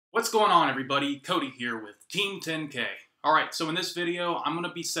What's going on, everybody? Cody here with Team 10K. Alright, so in this video, I'm going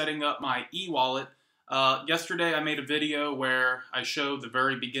to be setting up my e-wallet. Yesterday, I made a video where I showed the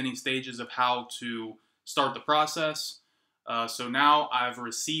very beginning stages of how to start the process. So now I've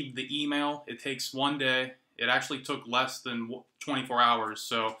received the email. It takes one day. It actually took less than 24 hours.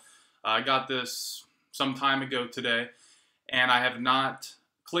 So I got this some time ago today, and I have not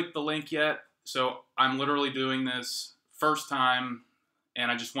clicked the link yet. So I'm literally doing this first time, and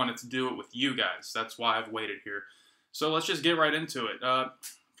I just wanted to do it with you guys. That's why I've waited here. So let's just get right into it.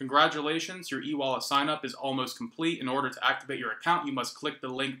 Congratulations, your e-wallet sign-up is almost complete. In order to activate your account, you must click the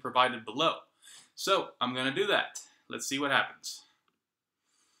link provided below. So I'm going to do that. Let's see what happens.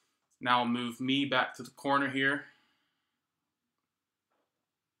 Now I'll move me back to the corner here.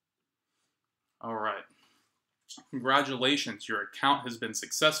 All right. Congratulations, your account has been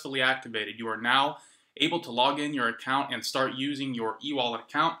successfully activated. You are now able to log in your account and start using your e-wallet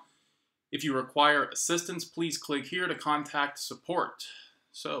account. If you require assistance, please click here to contact support.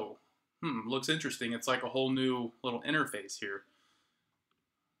 So, looks interesting. It's like a whole new little interface here.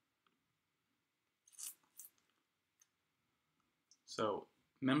 So,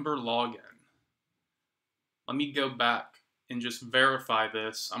 member login. Let me go back and just verify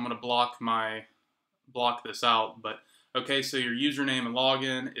this. I'm going to block this out, but okay, so your username and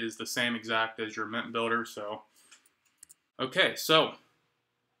login is the same exact as your MintBuilder. So, okay, so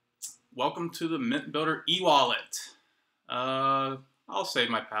welcome to the MintBuilder E-wallet. I'll save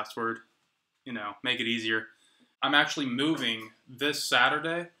my password, make it easier. I'm actually moving this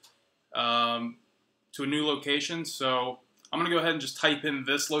Saturday to a new location, so I'm going to go ahead and just type in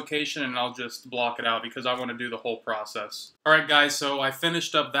this location and I'll just block it out because I want to do the whole process. Alright guys, so I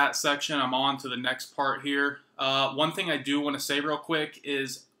finished up that section. I'm on to the next part here. One thing I do want to say real quick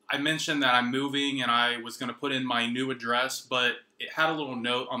is I mentioned that I'm moving and I was going to put in my new address, but it had a little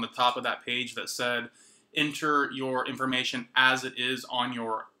note on the top of that page that said enter your information as it is on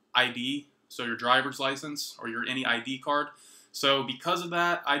your ID, so your driver's license or your any ID card. So because of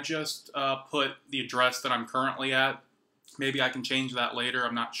that, I just put the address that I'm currently at. Maybe I can change that later,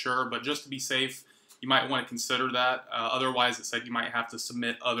 I'm not sure, but just to be safe, you might want to consider that. Otherwise, it said you might have to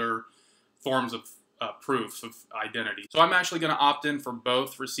submit other forms of proofs of identity. So I'm actually going to opt in for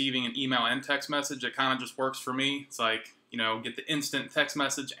both receiving an email and text message. It kind of just works for me. It's like, get the instant text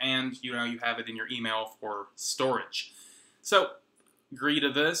message and, you have it in your email for storage. So agree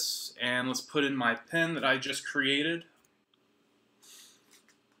to this, and let's put in my PIN that I just created.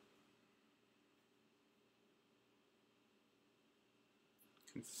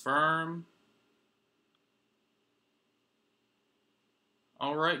 Confirm.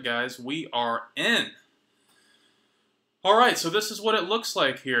 Alright guys, we are in. Alright, so this is what it looks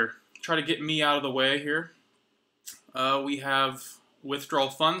like here. Try to get me out of the way here. We have withdrawal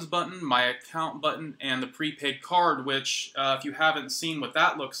funds button, my account button, and the prepaid card, which if you haven't seen what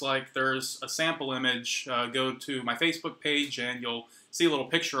that looks like, there's a sample image. Go to my Facebook page and you'll see a little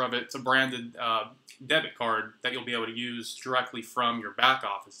picture of it. It's a branded debit card that you'll be able to use directly from your back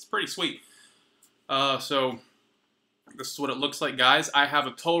office. It's pretty sweet. So this is what it looks like, guys. I have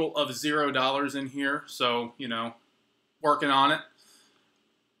a total of $0 in here, so, working on it.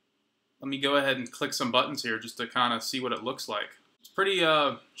 Let me go ahead and click some buttons here just to kind of see what it looks like. It's pretty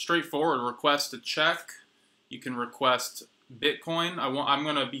straightforward. Request a check. You can request Bitcoin. I'm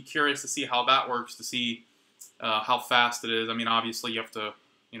going to be curious to see how that works, to see how fast it is. I mean, obviously you have to,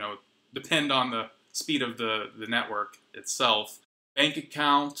 depend on the speed of the network itself. Bank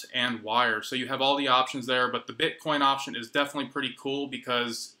account and wire. So you have all the options there, but the Bitcoin option is definitely pretty cool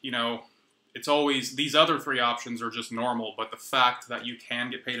because, it's always, these other three options are just normal, but the fact that you can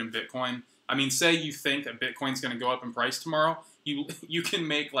get paid in Bitcoin, I mean, say you think that Bitcoin's going to go up in price tomorrow, you can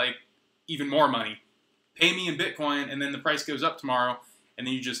make like even more money. Pay me in Bitcoin and then the price goes up tomorrow and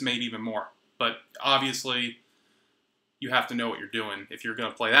then you just made even more. But obviously you have to know what you're doing if you're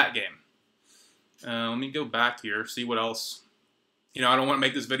going to play that game. Let me go back here, see what else. I don't want to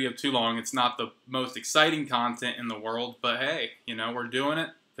make this video too long. It's not the most exciting content in the world, but hey, we're doing it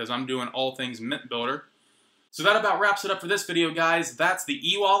because I'm doing all things MintBuilder. So that about wraps it up for this video, guys. That's the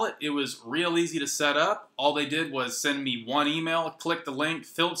e-wallet. It was real easy to set up. All they did was send me one email, click the link,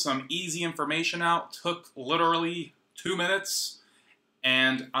 filled some easy information out, took literally 2 minutes,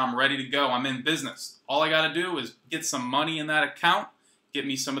 and I'm ready to go. I'm in business. All I got to do is get some money in that account, get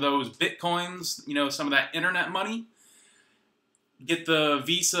me some of those Bitcoins, some of that internet money, get the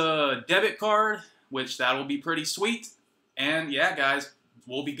Visa debit card, which that'll be pretty sweet, and yeah, guys,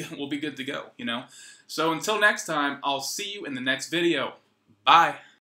 we'll be good to go, So until next time, I'll see you in the next video. Bye.